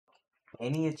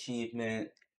any achievement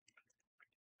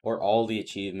or all the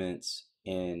achievements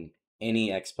in any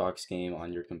Xbox game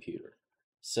on your computer.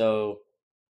 So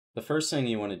the first thing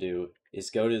you want to do is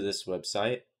go to this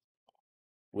website,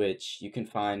 which you can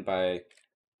find by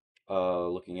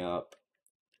looking up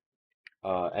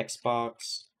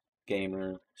Xbox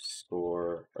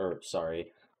GAMERSCORE, or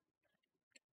sorry,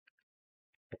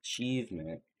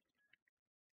 Achievement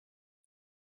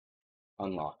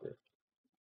Unlocker.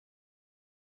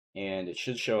 And it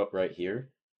should show up right here.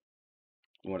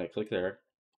 When I click there, it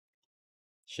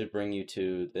should bring you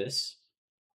to this.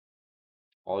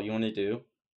 All you want to do,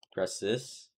 press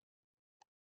this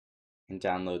and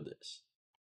download this.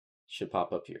 It should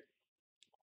pop up here.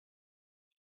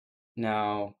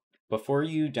 Now, before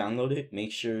you download it,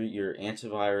 make sure your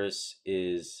antivirus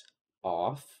is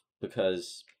off,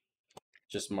 because it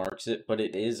just marks it, but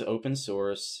it is open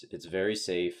source. It's very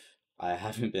safe. I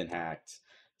haven't been hacked.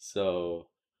 So,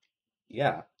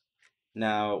 yeah.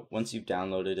 Now, once you've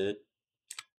downloaded it,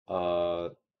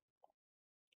 you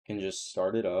can just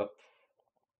start it up,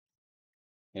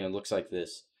 and it looks like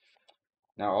this.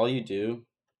 Now, all you do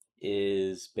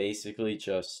is basically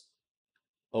just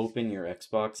open your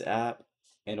Xbox app,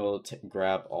 and it'll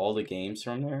grab all the games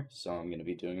from there. So I'm going to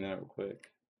be doing that real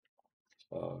quick.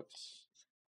 Xbox.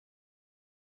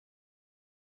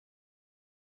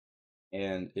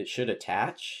 And it should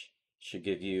attach, should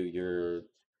give you your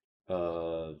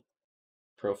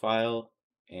profile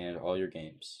and all your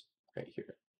games right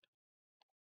here.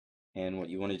 And what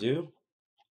you want to do,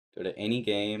 go to any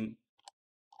game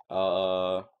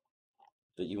that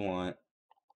you want,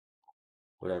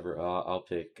 whatever. I'll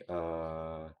pick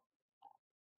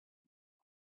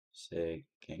say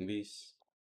Gang Beast,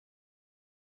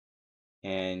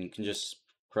 and you can just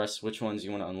press which ones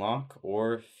you want to unlock,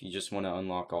 or if you just want to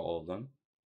unlock all of them,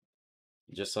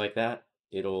 just like that,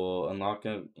 it'll unlock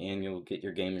them and you'll get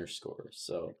your gamer score.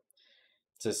 So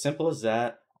it's as simple as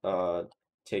that.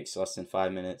 Takes less than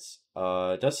 5 minutes.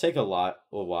 It does take a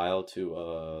while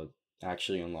to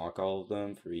actually unlock all of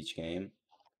them for each game,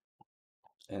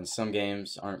 and some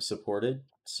games aren't supported.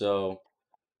 So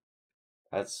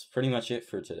that's pretty much it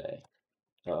for today.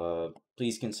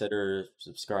 Please consider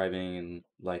subscribing and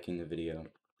liking the video.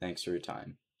 Thanks for your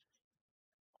time.